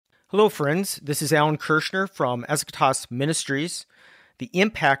Hello, friends. This is Alan Kirshner from Eschatos Ministries. The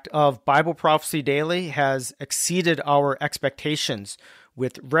impact of Bible Prophecy Daily has exceeded our expectations,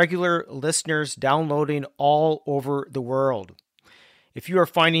 with regular listeners downloading all over the world. If you are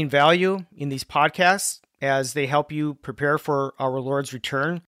finding value in these podcasts as they help you prepare for our Lord's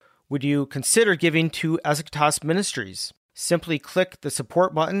return, would you consider giving to Eschatos Ministries? Simply click the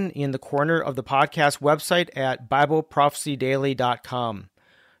support button in the corner of the podcast website at BibleProphecyDaily.com.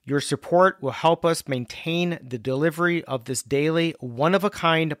 Your support will help us maintain the delivery of this daily,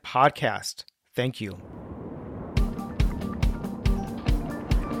 one-of-a-kind podcast. Thank you.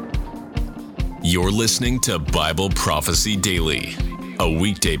 You're listening to Bible Prophecy Daily, a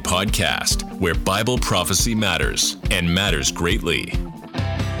weekday podcast where Bible prophecy matters and matters greatly.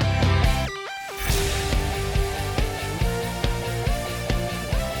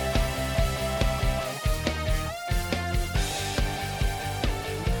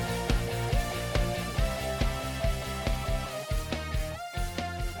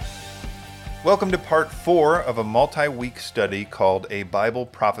 Welcome to part 4 of a multi-week study called A Bible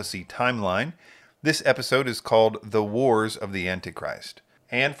Prophecy Timeline. This episode is called The Wars of the Antichrist.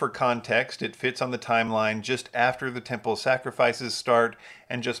 And for context, it fits on the timeline just after the temple sacrifices start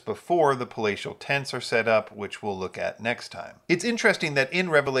and just before the palatial tents are set up, which we'll look at next time. It's interesting that in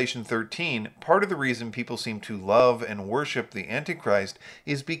Revelation 13, part of the reason people seem to love and worship the Antichrist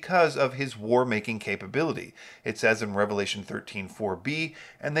is because of his war-making capability. It says in Revelation 13:4b,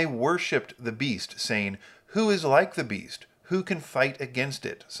 and they worshipped the beast, saying, "Who is like the beast? Who can fight against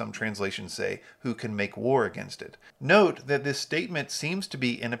it?" Some translations say, "Who can make war against it?" Note that this statement seems to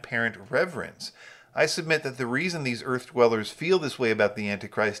be an apparent reverence. I submit that the reason these earth dwellers feel this way about the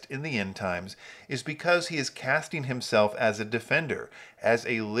Antichrist in the end times is because he is casting himself as a defender, as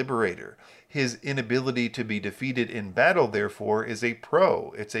a liberator. His inability to be defeated in battle, therefore, is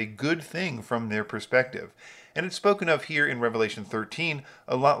it's a good thing from their perspective. And it's spoken of here in Revelation 13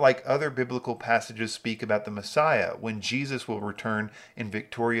 a lot like other biblical passages speak about the Messiah, when Jesus will return in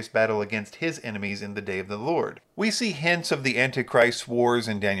victorious battle against his enemies in the day of the Lord. We see hints of the Antichrist's wars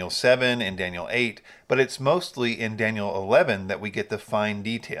in Daniel 7 and Daniel 8, but it's mostly in Daniel 11 that we get the fine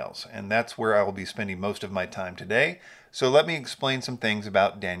details, and that's where I will be spending most of my time today. So let me explain some things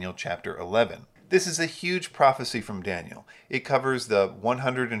about Daniel chapter 11. This is a huge prophecy from Daniel. It covers the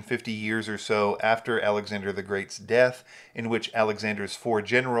 150 years or so after Alexander the Great's death, in which Alexander's 4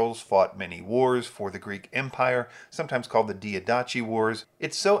 generals fought many wars for the Greek Empire, sometimes called the Diadochi Wars.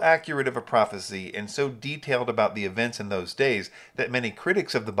 It's so accurate of a prophecy and so detailed about the events in those days that many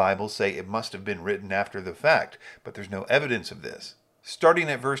critics of the Bible say it must have been written after the fact, but there's no evidence of this. Starting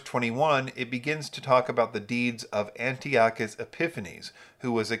at verse 21, it begins to talk about the deeds of Antiochus Epiphanes,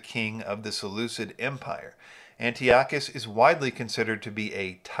 who was a king of the Seleucid Empire. Antiochus is widely considered to be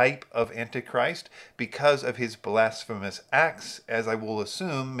a type of Antichrist because of his blasphemous acts, as I will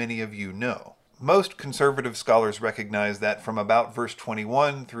assume many of you know. Most conservative scholars recognize that from about verse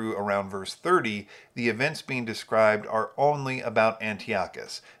 21 through around verse 30, the events being described are only about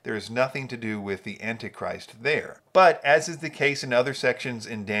Antiochus. There is nothing to do with the Antichrist there. But as is the case in other sections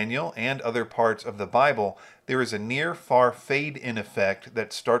in Daniel and other parts of the Bible, there is a near-far fade-in effect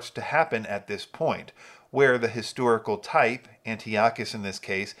that starts to happen at this point, where the historical type, Antiochus in this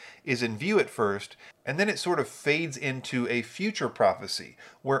case, is in view at first, and then it sort of fades into a future prophecy,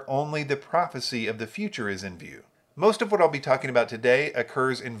 where only the prophecy of the future is in view. Most of what I'll be talking about today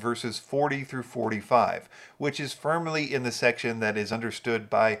occurs in verses 40 through 45, which is firmly in the section that is understood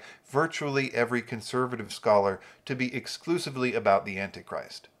by virtually every conservative scholar to be exclusively about the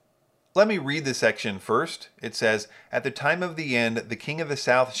Antichrist. Let me read the section first. It says, "At the time of the end, the king of the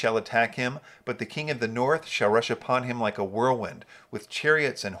south shall attack him, but the king of the north shall rush upon him like a whirlwind, with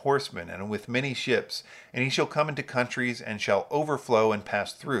chariots and horsemen, and with many ships. And he shall come into countries, and shall overflow and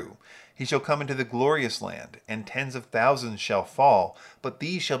pass through. He shall come into the glorious land, and tens of thousands shall fall, but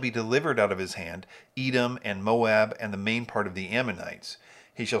these shall be delivered out of his hand, Edom and Moab, and the main part of the Ammonites.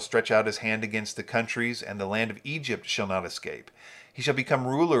 He shall stretch out his hand against the countries, and the land of Egypt shall not escape. He shall become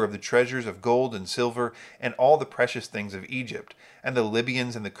ruler of the treasures of gold and silver, and all the precious things of Egypt. And the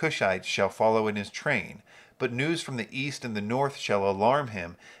Libyans and the Cushites shall follow in his train. But news from the east and the north shall alarm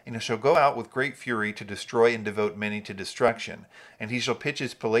him, and he shall go out with great fury to destroy and devote many to destruction. And he shall pitch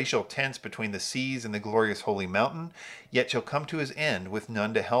his palatial tents between the seas and the glorious holy mountain, yet shall come to his end with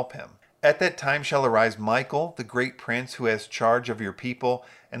none to help him. At that time shall arise Michael, the great prince who has charge of your people,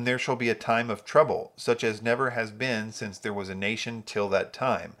 and there shall be a time of trouble, such as never has been since there was a nation till that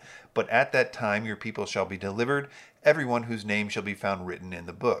time. But at that time your people shall be delivered, everyone whose name shall be found written in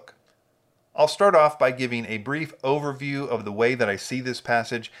the book." I'll start off by giving a brief overview of the way that I see this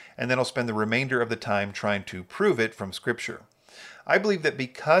passage, and then I'll spend the remainder of the time trying to prove it from Scripture. I believe that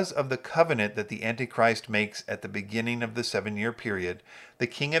because of the covenant that the Antichrist makes at the beginning of the 7-year period, the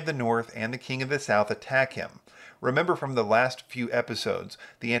king of the north and the king of the south attack him. Remember from the last few episodes,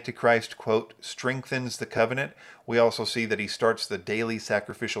 the Antichrist, quote, strengthens the covenant. We also see that he starts the daily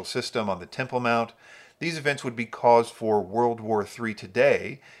sacrificial system on the Temple Mount. These events would be cause for World War III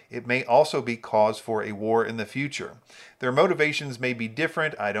today. It may also be cause for a war in the future. Their motivations may be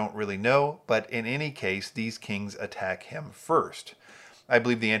different, I don't really know, but in any case, these kings attack him first. I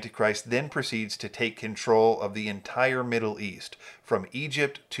believe the Antichrist then proceeds to take control of the entire Middle East, from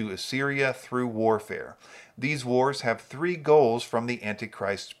Egypt to Assyria through warfare. These wars have 3 goals from the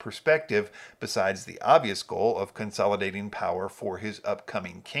Antichrist's perspective, besides the obvious goal of consolidating power for his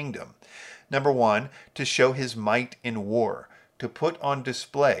upcoming kingdom. Number 1, to show his might in war, to put on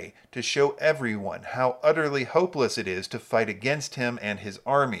display, to show everyone how utterly hopeless it is to fight against him and his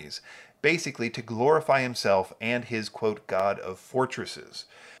armies, basically to glorify himself and his, quote, God of fortresses.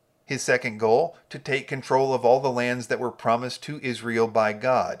 His second goal, to take control of all the lands that were promised to Israel by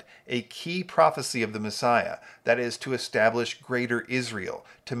God, a key prophecy of the Messiah, that is to establish greater Israel,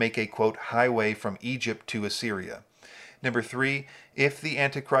 to make a, quote, highway from Egypt to Assyria. Number 3, if the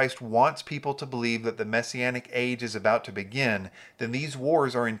Antichrist wants people to believe that the Messianic age is about to begin, then these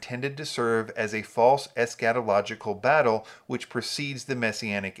wars are intended to serve as a false eschatological battle which precedes the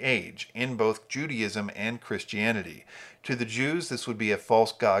Messianic age, in both Judaism and Christianity. To the Jews, this would be a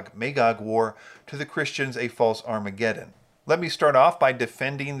false Gog-Magog war. To the Christians, a false Armageddon. Let me start off by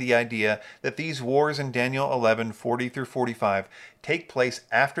defending the idea that these wars in Daniel 11:40-45 take place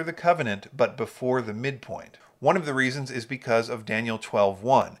after the covenant but before the midpoint. One of the reasons is because of Daniel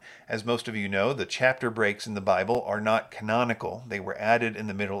 12:1. As most of you know, the chapter breaks in the Bible are not canonical. They were added in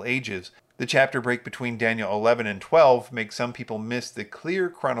the Middle Ages. The chapter break between Daniel 11 and 12 makes some people miss the clear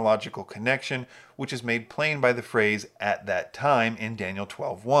chronological connection, which is made plain by the phrase, at that time, in Daniel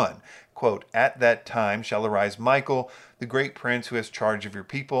 12:1. Quote, at that time shall arise Michael, the great prince who has charge of your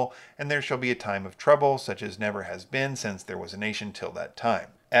people, and there shall be a time of trouble, such as never has been since there was a nation till that time.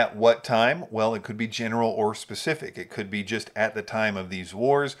 At what time? Well, it could be general or specific. It could be just at the time of these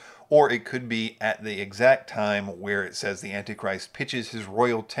wars, or it could be at the exact time where it says the Antichrist pitches his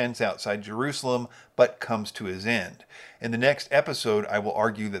royal tents outside Jerusalem, but comes to his end. In the next episode, I will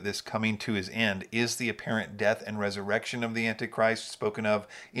argue that this coming to his end is the apparent death and resurrection of the Antichrist spoken of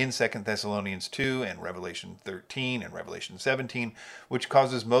in 2 Thessalonians 2 and Revelation 13 and Revelation 17, which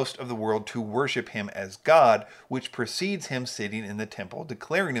causes most of the world to worship him as God, which precedes him sitting in the temple,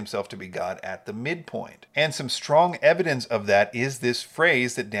 declaring himself to be God at the midpoint. And some strong evidence of that is this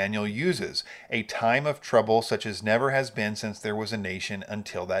phrase that Daniel uses, a time of trouble such as never has been since there was a nation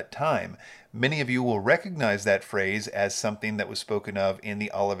until that time. Many of you will recognize that phrase as something that was spoken of in the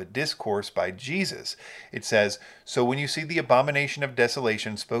Olivet Discourse by Jesus. It says, so when you see the abomination of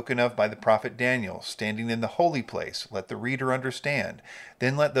desolation spoken of by the prophet Daniel standing in the holy place, let the reader understand.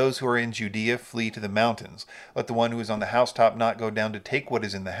 Then let those who are in Judea flee to the mountains. Let the one who is on the housetop not go down to take what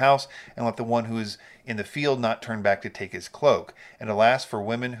is in the house, and let the one who is in the field not turn back to take his cloak. And alas, for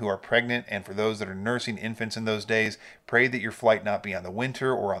women who are pregnant and for those that are nursing infants in those days, pray that your flight not be on the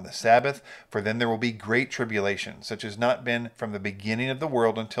winter or on the Sabbath, for then there will be great tribulation, such as not been from the beginning of the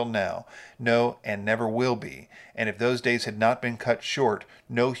world until now, no, and never will be. And if those days had not been cut short,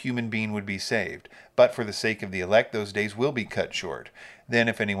 no human being would be saved. But for the sake of the elect, those days will be cut short. Then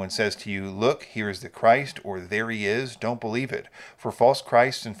if anyone says to you, look, here is the Christ, or there he is, don't believe it. For false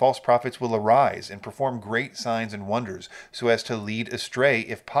Christs and false prophets will arise and perform great signs and wonders, so as to lead astray,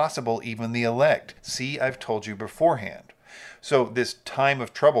 if possible, even the elect. See, I've told you beforehand. So this time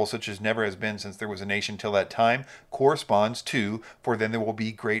of trouble, such as never has been since there was a nation till that time, corresponds to, for then there will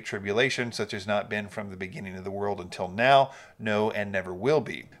be great tribulation, such as not been from the beginning of the world until now, no, and never will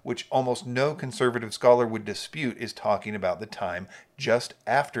be, which almost no conservative scholar would dispute is talking about the time just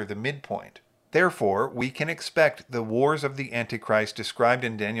after the midpoint. Therefore, we can expect the wars of the Antichrist described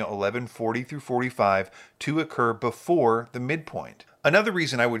in Daniel 11:40-45 to occur before the midpoint. Another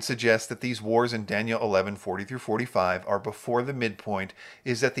reason I would suggest that these wars in Daniel 11:40-45 are before the midpoint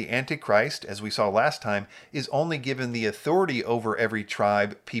is that the Antichrist, as we saw last time, is only given the authority over every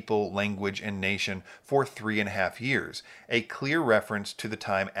tribe, people, language, and nation for 3.5 years, a clear reference to the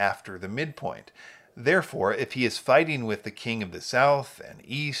time after the midpoint. Therefore, if he is fighting with the king of the south and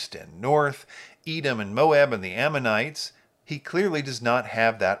east and north, Edom and Moab and the Ammonites, he clearly does not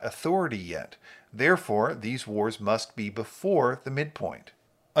have that authority yet. Therefore, these wars must be before the midpoint.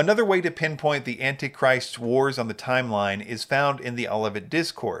 Another way to pinpoint the Antichrist's wars on the timeline is found in the Olivet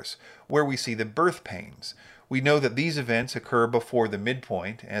Discourse, where we see the birth pains. We know that these events occur before the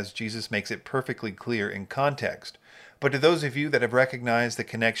midpoint, as Jesus makes it perfectly clear in context. But to those of you that have recognized the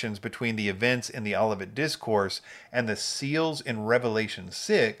connections between the events in the Olivet Discourse and the seals in Revelation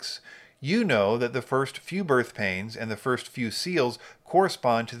 6, you know that the first few birth pains and the first few seals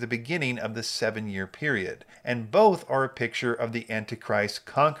correspond to the beginning of the 7-year period, and both are a picture of the Antichrist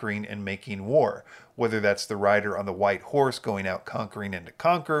conquering and making war, whether that's the rider on the white horse going out conquering and to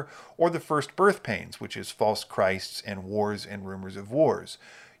conquer, or the first birth pains, which is false Christs and wars and rumors of wars.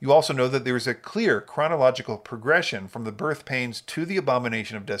 You also know that there is a clear chronological progression from the birth pains to the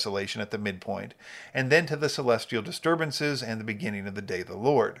abomination of desolation at the midpoint, and then to the celestial disturbances and the beginning of the day of the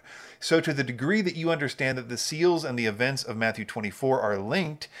Lord. So to the degree that you understand that the seals and the events of Matthew 24 are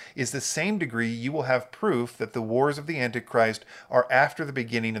linked, is the same degree you will have proof that the wars of the Antichrist are after the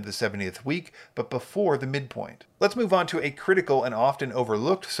beginning of the 70th week, but before the midpoint. Let's move on to a critical and often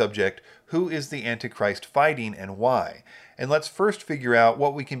overlooked subject: who is the Antichrist fighting and why? And let's first figure out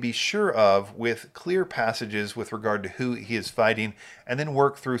what we can be sure of with clear passages with regard to who he is fighting, and then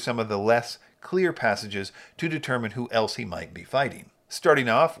work through some of the less clear passages to determine who else he might be fighting. Starting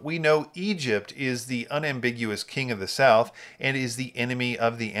off, we know Egypt is the unambiguous king of the south and is the enemy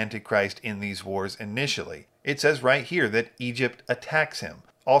of the Antichrist in these wars initially. It says right here that Egypt attacks him.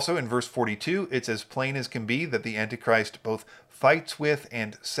 Also in verse 42, it's as plain as can be that the Antichrist both fights with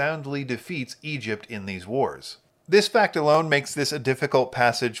and soundly defeats Egypt in these wars. This fact alone makes this a difficult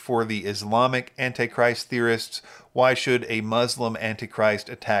passage for the Islamic Antichrist theorists. Why should a Muslim Antichrist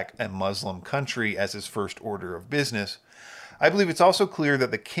attack a Muslim country as his first order of business? I believe it's also clear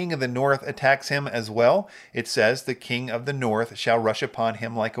that the king of the north attacks him as well. It says, "The king of the north shall rush upon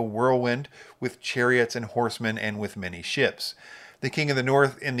him like a whirlwind, with chariots and horsemen and with many ships." The king of the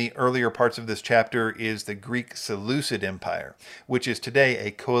north in the earlier parts of this chapter is the Greek Seleucid Empire, which is today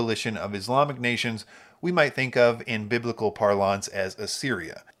a coalition of Islamic nations we might think of in biblical parlance as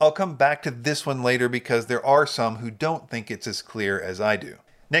Assyria. I'll come back to this one later because there are some who don't think it's as clear as I do.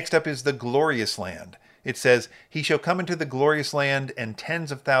 Next up is the glorious land. It says, "He shall come into the glorious land, and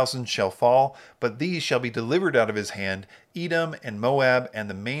tens of thousands shall fall, but these shall be delivered out of his hand, Edom and Moab and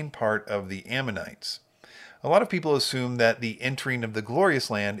the main part of the Ammonites." A lot of people assume that the entering of the glorious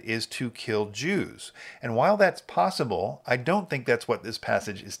land is to kill Jews. And while that's possible, I don't think that's what this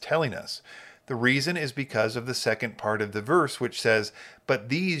passage is telling us. The reason is because of the second part of the verse, which says, "But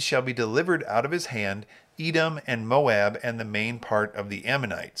these shall be delivered out of his hand, Edom and Moab and the main part of the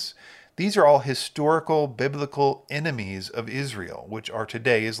Ammonites." These are all historical, biblical enemies of Israel, which are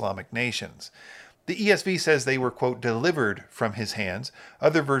today Islamic nations. The ESV says they were, quote, "delivered from his hands."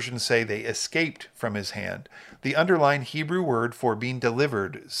 Other versions say they escaped from his hand. The underlined Hebrew word for being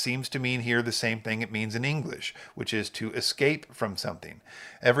delivered seems to mean here the same thing it means in English, which is to escape from something.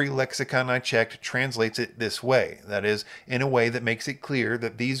 Every lexicon I checked translates it this way, that is, in a way that makes it clear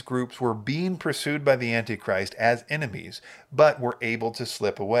that these groups were being pursued by the Antichrist as enemies, but were able to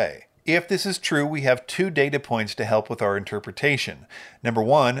slip away. If this is true, we have two data points to help with our interpretation. Number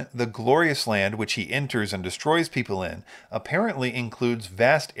one, the glorious land which he enters and destroys people in apparently includes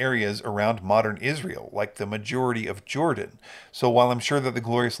vast areas around modern Israel, like the majority of Jordan. So while I'm sure that the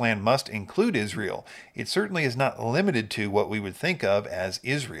glorious land must include Israel, it certainly is not limited to what we would think of as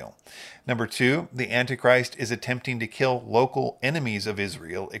Israel. Number two, the Antichrist is attempting to kill local enemies of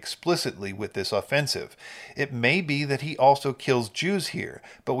Israel explicitly with this offensive. It may be that he also kills Jews here,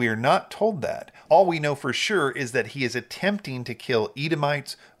 but we are not told that. All we know for sure is that he is attempting to kill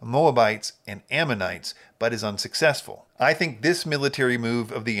Edomites, Moabites, and Ammonites, but is unsuccessful. I think this military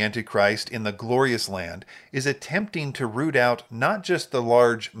move of the Antichrist in the glorious land is attempting to root out not just the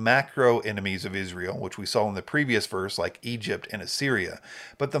large macro enemies of Israel, which we saw in the previous verse, like Egypt and Assyria,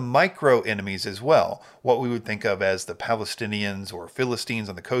 but the micro enemies as well, what we would think of as the Palestinians or Philistines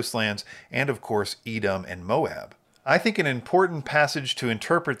on the coastlands, and of course Edom and Moab. I think an important passage to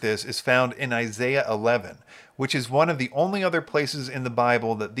interpret this is found in Isaiah 11, which is one of the only other places in the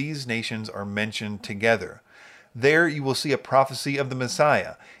Bible that these nations are mentioned together. There you will see a prophecy of the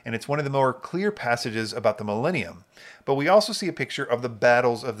Messiah, and it's one of the more clear passages about the millennium. But we also see a picture of the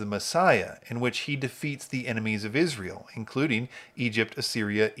battles of the Messiah, in which he defeats the enemies of Israel, including Egypt,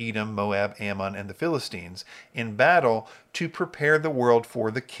 Assyria, Edom, Moab, Ammon, and the Philistines, in battle to prepare the world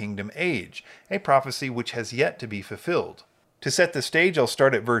for the kingdom age, a prophecy which has yet to be fulfilled. To set the stage, I'll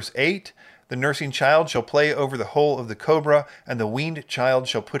start at verse 8. "The nursing child shall play over the hole of the cobra, and the weaned child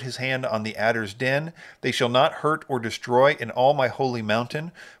shall put his hand on the adder's den. They shall not hurt or destroy in all my holy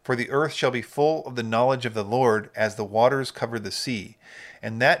mountain, for the earth shall be full of the knowledge of the Lord, as the waters cover the sea.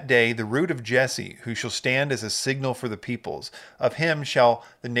 And that day the root of Jesse, who shall stand as a signal for the peoples, of him shall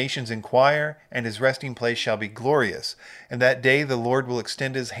the nations inquire, and his resting place shall be glorious. And that day the Lord will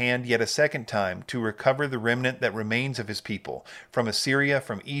extend his hand yet a second time to recover the remnant that remains of his people, from Assyria,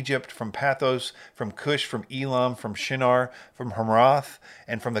 from Egypt, from Pathos, from Cush, from Elam, from Shinar, from Hamath,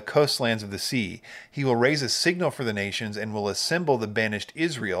 and from the coastlands of the sea. He will raise a signal for the nations, and will assemble the banished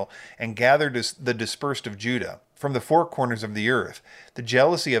Israel, and gather the dispersed of Judah from the four corners of the earth. The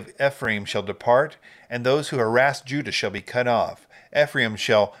jealousy of Ephraim shall depart, and those who harass Judah shall be cut off. Ephraim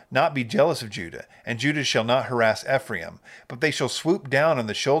shall not be jealous of Judah, and Judah shall not harass Ephraim. But they shall swoop down on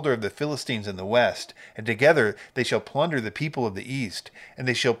the shoulder of the Philistines in the west, and together they shall plunder the people of the east. And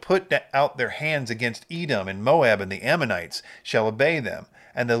they shall put out their hands against Edom, and Moab, and the Ammonites shall obey them.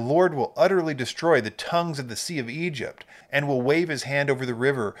 And the Lord will utterly destroy the tongues of the sea of Egypt, and will wave his hand over the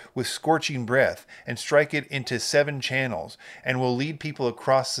river with scorching breath, and strike it into 7 channels, and will lead people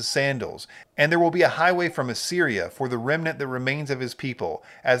across the sandals. And there will be a highway from Assyria for the remnant that remains of his people,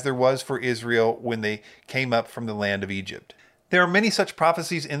 as there was for Israel when they came up from the land of Egypt. There are many such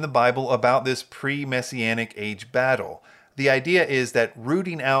prophecies in the Bible about this pre-Messianic age battle. The idea is that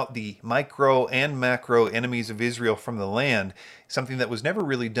rooting out the micro and macro enemies of Israel from the land, something that was never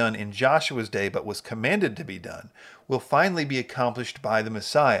really done in Joshua's day but was commanded to be done, will finally be accomplished by the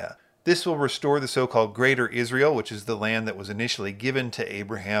Messiah. This will restore the so-called Greater Israel, which is the land that was initially given to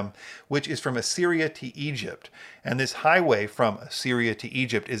Abraham, which is from Assyria to Egypt. And this highway from Assyria to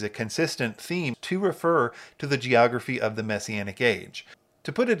Egypt is a consistent theme to refer to the geography of the Messianic age.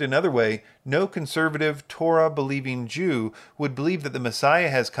 To put it another way, no conservative Torah-believing Jew would believe that the Messiah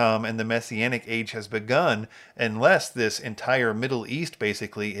has come and the Messianic age has begun unless this entire Middle East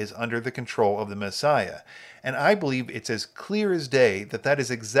basically is under the control of the Messiah. And I believe it's as clear as day that that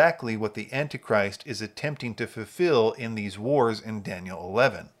is exactly what the Antichrist is attempting to fulfill in these wars in Daniel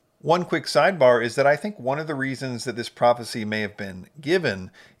 11. One quick sidebar is that I think one of the reasons that this prophecy may have been given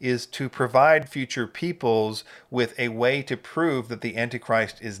is to provide future peoples with a way to prove that the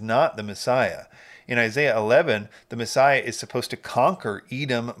Antichrist is not the Messiah. In Isaiah 11, the Messiah is supposed to conquer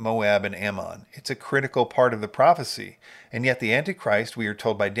Edom, Moab, and Ammon. It's a critical part of the prophecy. And yet the Antichrist, we are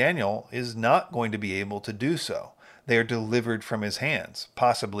told by Daniel, is not going to be able to do so. They are delivered from his hands,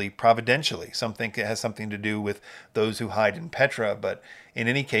 possibly providentially. Some think it has something to do with those who hide in Petra, but in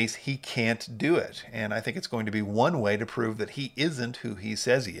any case, he can't do it. And I think it's going to be one way to prove that he isn't who he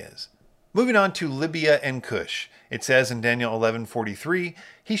says he is. Moving on to Libya and Cush. It says in Daniel 11:43,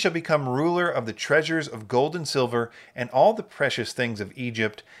 "He shall become ruler of the treasures of gold and silver and all the precious things of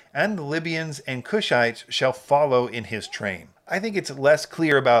Egypt, and the Libyans and Cushites shall follow in his train." I think it's less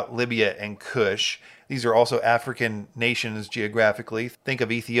clear about Libya and Cush. These are also African nations geographically. Think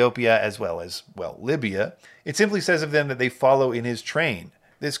of Ethiopia as well as, Libya. It simply says of them that they follow in his train.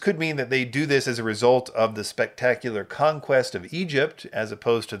 This could mean that they do this as a result of the spectacular conquest of Egypt, as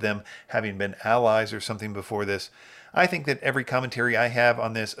opposed to them having been allies or something before this. I think that every commentary I have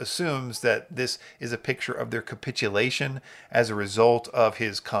on this assumes that this is a picture of their capitulation as a result of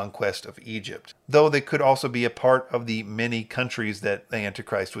his conquest of Egypt, though they could also be a part of the many countries that the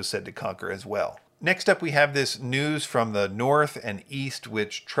Antichrist was said to conquer as well. Next up, we have this news from the north and east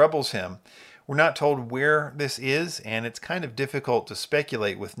which troubles him. We're not told where this is, and it's kind of difficult to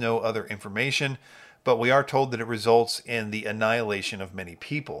speculate with no other information, but we are told that it results in the annihilation of many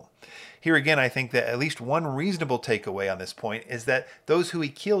people. Here again, I think that at least one reasonable takeaway on this point is that those who he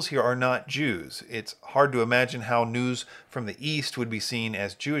kills here are not Jews. It's hard to imagine how news from the East would be seen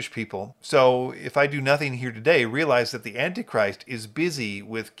as Jewish people. So if I do nothing here today, realize that the Antichrist is busy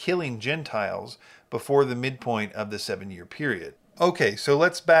with killing Gentiles before the midpoint of the 7-year period. Okay, so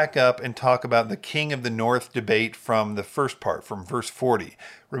let's back up and talk about the King of the North debate from the first part, from verse 40.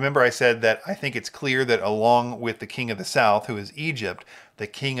 Remember I said that I think it's clear that along with the King of the South, who is Egypt, the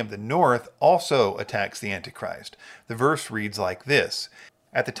King of the North also attacks the Antichrist. The verse reads like this: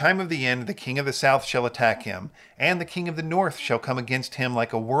 "At the time of the end, the King of the South shall attack him, and the King of the North shall come against him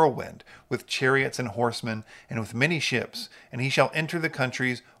like a whirlwind, with chariots and horsemen, and with many ships, and he shall enter the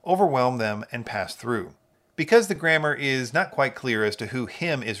countries, overwhelm them, and pass through." Because the grammar is not quite clear as to who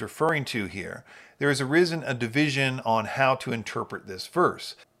him is referring to here, there has arisen a division on how to interpret this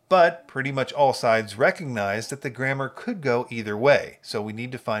verse. But pretty much all sides recognize that the grammar could go either way, so we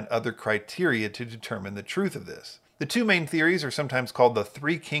need to find other criteria to determine the truth of this. The two main theories are sometimes called the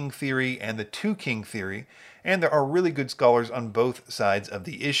three-king theory and the two-king theory, and there are really good scholars on both sides of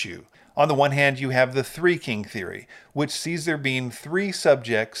the issue. On the one hand, you have the three-king theory, which sees there being 3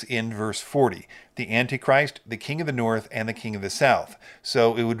 subjects in verse 40, the Antichrist, the King of the North, and the King of the South.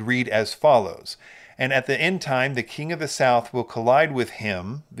 So it would read as follows: And at the end time, the king of the south will collide with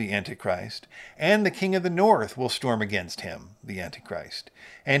him, the Antichrist, and the king of the north will storm against him, the Antichrist.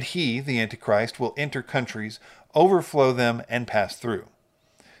 And he, the Antichrist, will enter countries, overflow them, and pass through.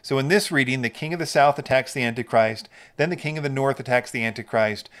 So in this reading, the king of the south attacks the Antichrist, then the king of the north attacks the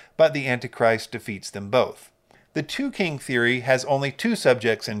Antichrist, but the Antichrist defeats them both. The two-king theory has only two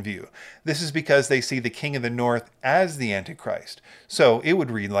subjects in view. This is because they see the king of the north as the Antichrist. So it would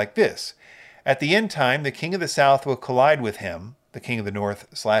read like this. At the end time, the king of the south will collide with him, the king of the north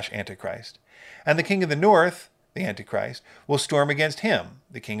 / Antichrist, and the king of the north, the Antichrist, will storm against him,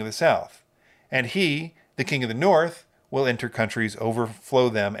 the king of the south. And he, the king of the north, will enter countries, overflow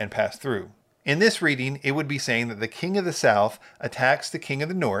them, and pass through. In this reading, it would be saying that the king of the south attacks the king of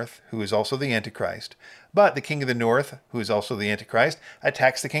the north, who is also the Antichrist, but the king of the north, who is also the Antichrist,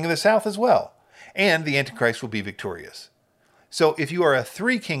 attacks the king of the south as well, and the Antichrist will be victorious. So if you are a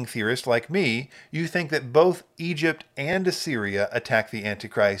three-king theorist like me, you think that both Egypt and Assyria attack the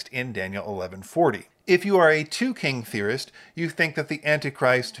Antichrist in Daniel 11:40. If you are a two-king theorist, you think that the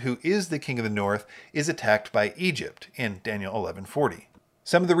Antichrist, who is the king of the north, is attacked by Egypt in Daniel 11:40.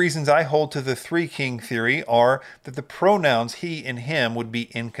 Some of the reasons I hold to the three-king theory are that the pronouns he and him would be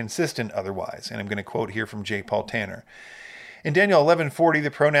inconsistent otherwise, and I'm going to quote here from J. Paul Tanner. In Daniel 11:40,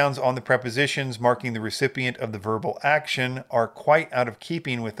 the pronouns on the prepositions marking the recipient of the verbal action are quite out of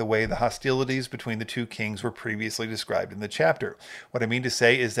keeping with the way the hostilities between the two kings were previously described in the chapter. What I mean to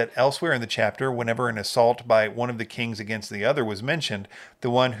say is that elsewhere in the chapter, whenever an assault by one of the kings against the other was mentioned, the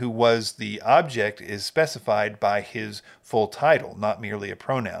one who was the object is specified by his full title, not merely a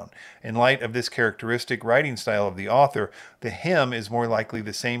pronoun. In light of this characteristic writing style of the author, the him is more likely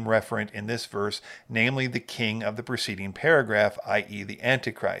the same referent in this verse, namely the king of the preceding paragraph, i.e. the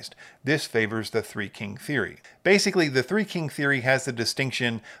Antichrist. This favors the three-king theory. Basically, the three-king theory has the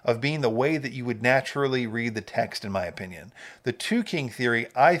distinction of being the way that you would naturally read the text, in my opinion. The two-king theory,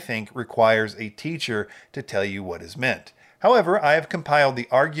 I think, requires a teacher to tell you what is meant. However, I have compiled the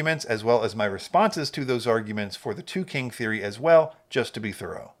arguments as well as my responses to those arguments for the two-king theory as well, just to be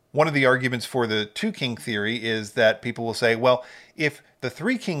thorough. One of the arguments for the two-king theory is that people will say, well, if the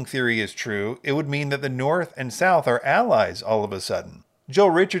three-king theory is true, it would mean that the North and South are allies all of a sudden.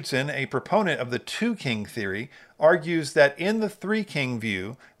 Joel Richardson, a proponent of the two-king theory, argues that in the three-king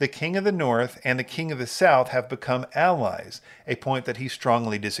view, the king of the North and the king of the South have become allies, a point that he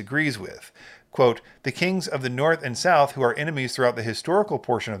strongly disagrees with. Quote, the kings of the north and south, who are enemies throughout the historical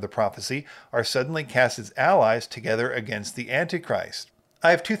portion of the prophecy, are suddenly cast as allies together against the Antichrist.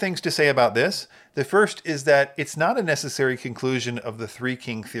 I have two things to say about this. The first is that it's not a necessary conclusion of the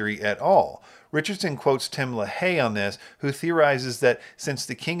three-king theory at all. Richardson quotes Tim LaHaye on this, who theorizes that since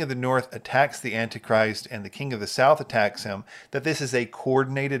the king of the north attacks the Antichrist and the king of the south attacks him, that this is a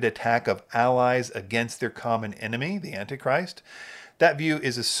coordinated attack of allies against their common enemy, the Antichrist. That view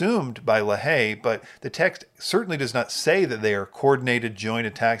is assumed by LaHaye, but the text certainly does not say that they are coordinated joint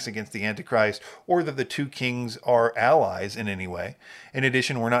attacks against the Antichrist or that the two kings are allies in any way. In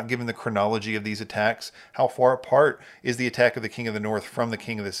addition, we're not given the chronology of these attacks. How far apart is the attack of the king of the north from the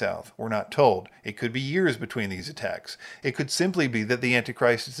king of the south? We're not told. It could be years between these attacks. It could simply be that the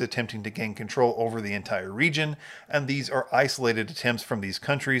Antichrist is attempting to gain control over the entire region, and these are isolated attempts from these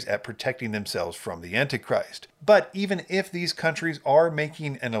countries at protecting themselves from the Antichrist. But even if these countries are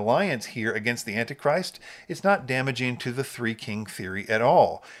making an alliance here against the Antichrist, it's not damaging to the three-king theory at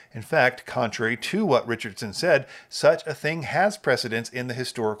all. In fact, contrary to what Richardson said, such a thing has precedence in the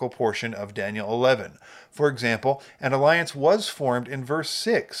historical portion of Daniel 11. For example, an alliance was formed in verse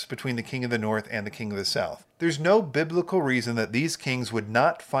 6 between the king of the north and the king of the south. There's no biblical reason that these kings would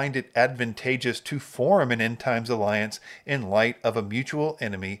not find it advantageous to form an end-times alliance in light of a mutual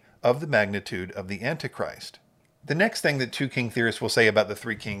enemy of the magnitude of the Antichrist. The next thing that two-king theorists will say about the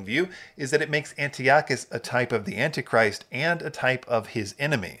three-king view is that it makes Antiochus a type of the Antichrist and a type of his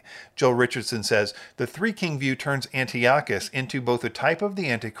enemy. Joel Richardson says, the three-king view turns Antiochus into both a type of the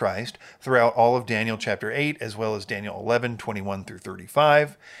Antichrist throughout all of Daniel chapter 8 as well as Daniel 11, 21 through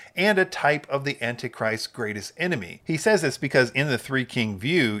 35, and a type of the Antichrist's greatest enemy. He says this because in the three-king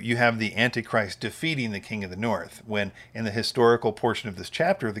view, you have the Antichrist defeating the king of the north, when in the historical portion of this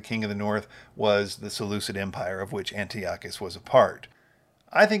chapter, the king of the north was the Seleucid Empire, of which Antiochus was a part.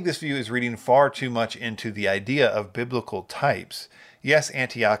 I think this view is reading far too much into the idea of biblical types. Yes,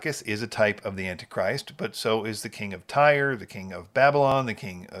 Antiochus is a type of the Antichrist, but so is the king of Tyre, the king of Babylon, the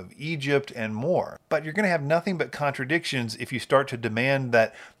king of Egypt, and more. But you're going to have nothing but contradictions if you start to demand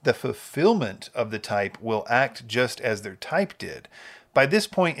that the fulfillment of the type will act just as their type did. By this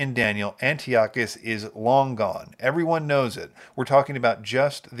point in Daniel, Antiochus is long gone. Everyone knows it. We're talking about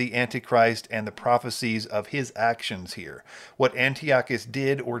just the Antichrist and the prophecies of his actions here. What Antiochus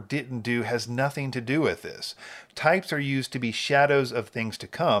did or didn't do has nothing to do with this. Types are used to be shadows of things to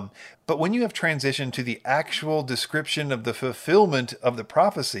come, but when you have transitioned to the actual description of the fulfillment of the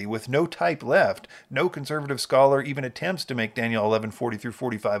prophecy with no type left, no conservative scholar even attempts to make Daniel 11:40 through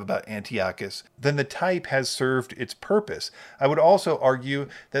 45 about Antiochus, then the type has served its purpose. I would also argue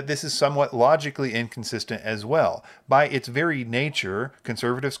that this is somewhat logically inconsistent as well. By its very nature,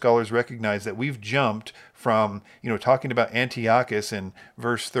 conservative scholars recognize that we've jumped from, talking about Antiochus in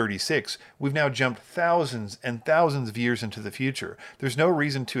verse 36, we've now jumped thousands and thousands of years into the future. There's no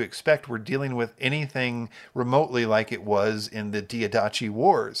reason to expect we're dealing with anything remotely like it was in the Diadachi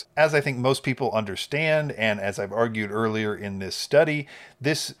Wars. As I think most people understand, and as I've argued earlier in this study,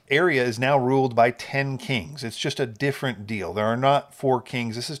 this area is now ruled by 10 kings. It's just a different deal. There are not 4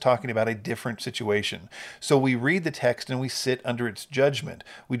 kings. This is talking about a different situation. So we read the text and we sit under its judgment.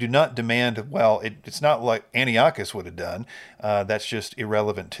 We do not demand, it's not like Antiochus would have done. That's just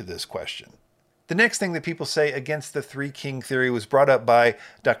irrelevant to this question. The next thing that people say against the 3-king theory was brought up by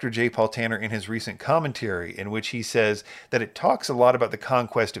Dr. J. Paul Tanner in his recent commentary, in which he says that it talks a lot about the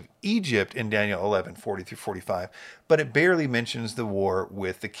conquest of Egypt in Daniel 11:40 through 45, but it barely mentions the war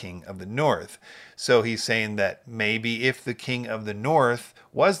with the king of the north. So he's saying that maybe if the king of the north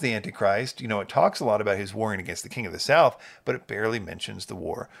was the Antichrist, it talks a lot about his warring against the king of the south, but it barely mentions the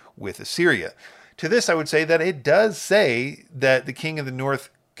war with Assyria. To this, I would say that it does say that the king of the north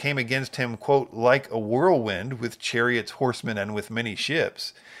came against him, quote, like a whirlwind with chariots, horsemen, and with many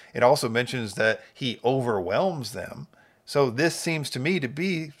ships. It also mentions that he overwhelms them. So this seems to me to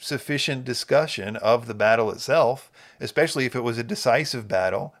be sufficient discussion of the battle itself, especially if it was a decisive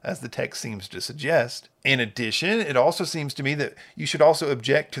battle, as the text seems to suggest. In addition, it also seems to me that you should also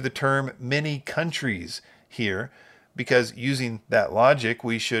object to the term many countries here, because using that logic,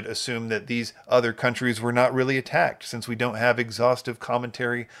 we should assume that these other countries were not really attacked, since we don't have exhaustive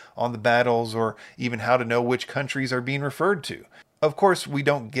commentary on the battles or even how to know which countries are being referred to. Of course, we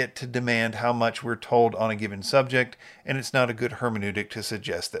don't get to demand how much we're told on a given subject, and it's not a good hermeneutic to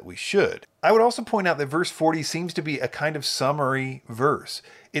suggest that we should. I would also point out that verse 40 seems to be a kind of summary verse.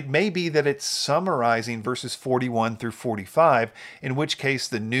 It may be that it's summarizing verses 41 through 45, in which case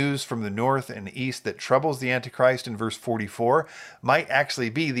the news from the north and east that troubles the Antichrist in verse 44 might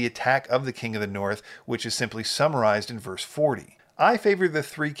actually be the attack of the king of the north, which is simply summarized in verse 40. I favor the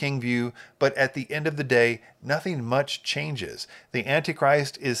 3-king view, but at the end of the day, nothing much changes. The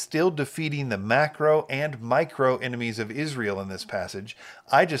Antichrist is still defeating the macro and micro enemies of Israel in this passage.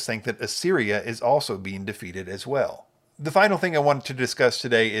 I just think that Assyria is also being defeated as well. The final thing I wanted to discuss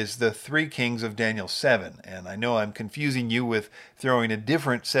today is the 3 kings of Daniel 7. And I know I'm confusing you with throwing a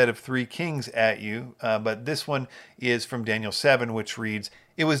different set of 3 kings at you, but this one is from Daniel 7, which reads,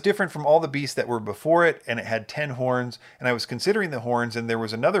 "It was different from all the beasts that were before it, and it had 10 horns. And I was considering the horns, and there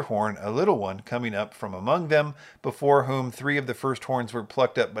was another horn, a little one, coming up from among them, before whom 3 of the first horns were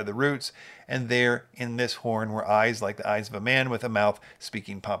plucked up by the roots. And there in this horn were eyes like the eyes of a man, with a mouth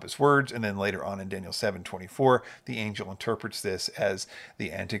speaking pompous words." And then later on in Daniel 7:24, the angel interprets this as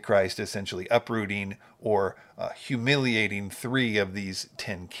the Antichrist essentially uprooting or humiliating 3 of these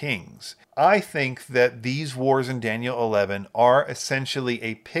 10 kings. I think that these wars in Daniel 11 are essentially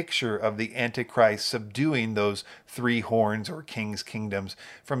a picture of the Antichrist subduing those 3 horns or kings' kingdoms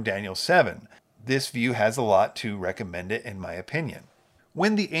from Daniel 7. This view has a lot to recommend it, in my opinion.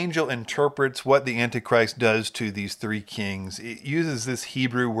 When the angel interprets what the Antichrist does to these 3 kings, it uses this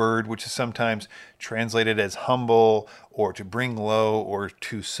Hebrew word, which is sometimes translated as humble or to bring low or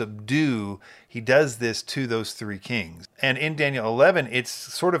to subdue. He does this to those 3 kings. And in Daniel 11, it's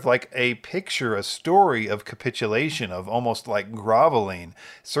sort of like a picture, a story of capitulation, of almost like groveling.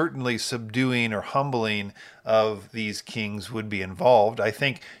 Certainly subduing or humbling of these kings would be involved. I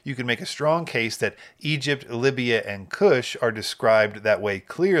think you can make a strong case that Egypt, Libya, and Cush are described that way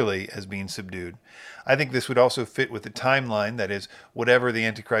clearly as being subdued. I think this would also fit with the timeline, that is, whatever the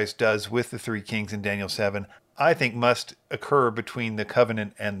Antichrist does with the 3 kings in Daniel 7, I think must occur between the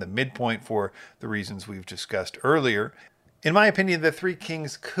covenant and the midpoint for the reasons we've discussed earlier. In my opinion, the 3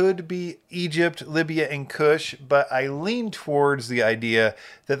 kings could be Egypt, Libya, and Cush, but I lean towards the idea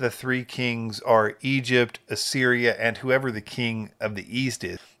that the 3 kings are Egypt, Assyria, and whoever the king of the east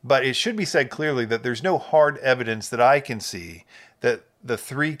is. But it should be said clearly that there's no hard evidence that I can see that the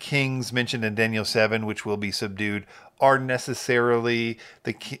 3 kings mentioned in Daniel 7, which will be subdued, are necessarily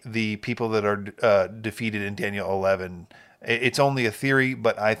the people that are defeated in Daniel 11. It's only a theory,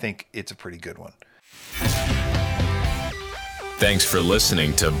 but I think it's a pretty good one. Thanks for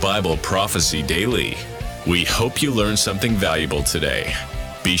listening to Bible Prophecy Daily. We hope you learned something valuable today.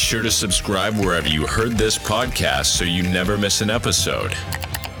 Be sure to subscribe wherever you heard this podcast so you never miss an episode.